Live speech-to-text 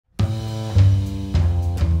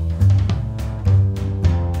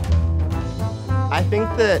I think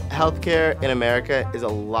that healthcare in America is a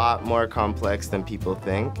lot more complex than people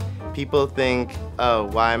think. People think, oh,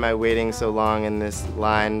 why am I waiting so long in this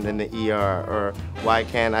line in the ER? Or why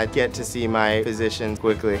can't I get to see my physician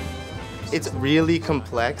quickly? It's really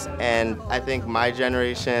complex, and I think my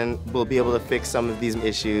generation will be able to fix some of these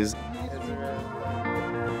issues.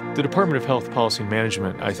 The Department of Health Policy and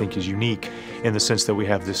Management, I think, is unique in the sense that we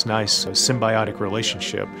have this nice symbiotic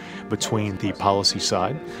relationship between the policy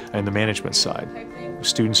side and the management side.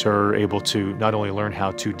 Students are able to not only learn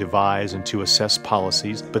how to devise and to assess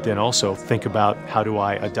policies, but then also think about how do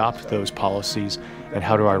I adopt those policies and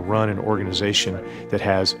how do I run an organization that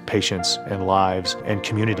has patients and lives and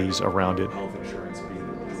communities around it.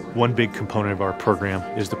 One big component of our program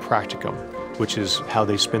is the practicum, which is how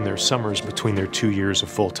they spend their summers between their 2 years of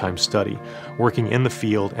full-time study, working in the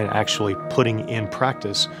field and actually putting in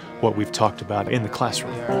practice what we've talked about in the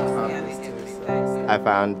classroom. I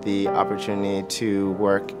found the opportunity to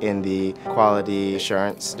work in the quality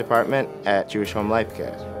assurance department at Jewish Home Life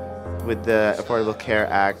Care. With the Affordable Care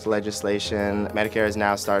Act legislation, Medicare has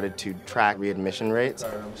now started to track readmission rates.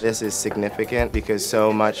 This is significant because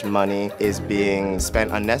so much money is being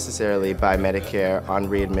spent unnecessarily by Medicare on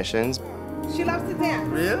readmissions. She loves to dance.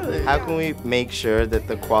 Really? How can we make sure that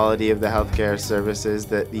the quality of the healthcare services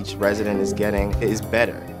that each resident is getting is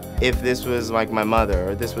better? If this was like my mother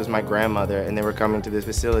or this was my grandmother and they were coming to this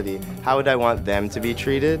facility, how would I want them to be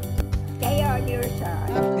treated? Stay on your side.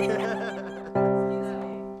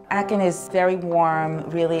 Akin is very warm,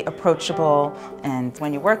 really approachable, and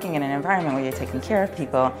when you're working in an environment where you're taking care of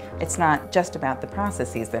people, it's not just about the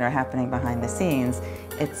processes that are happening behind the scenes,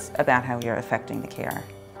 it's about how you're affecting the care.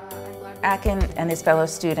 Akin and his fellow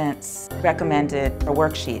students recommended a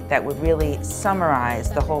worksheet that would really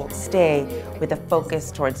summarize the whole stay with a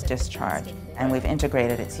focus towards discharge, and we've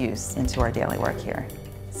integrated its use into our daily work here.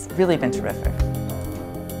 It's really been terrific.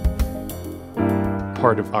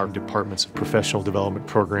 Part of our department's professional development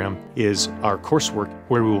program is our coursework,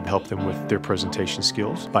 where we will help them with their presentation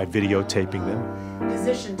skills by videotaping them.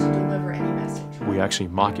 Positioned to deliver any message. We actually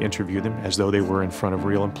mock interview them as though they were in front of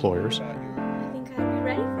real employers.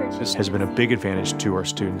 This has been a big advantage to our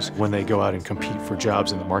students when they go out and compete for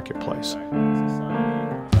jobs in the marketplace.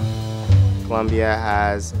 Columbia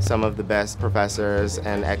has some of the best professors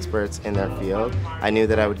and experts in their field. I knew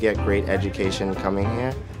that I would get great education coming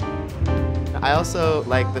here. I also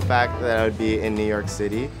like the fact that I would be in New York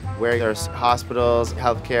City, where there's hospitals,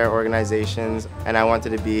 healthcare organizations, and I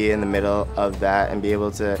wanted to be in the middle of that and be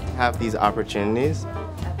able to have these opportunities.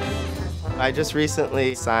 I just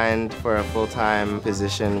recently signed for a full-time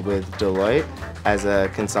position with Deloitte as a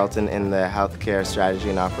consultant in the Healthcare Strategy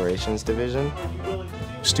and Operations Division.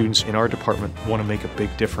 Students in our department want to make a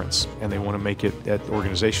big difference, and they want to make it at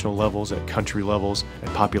organizational levels, at country levels,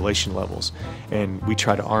 and population levels. And we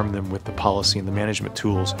try to arm them with the policy and the management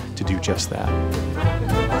tools to do just that.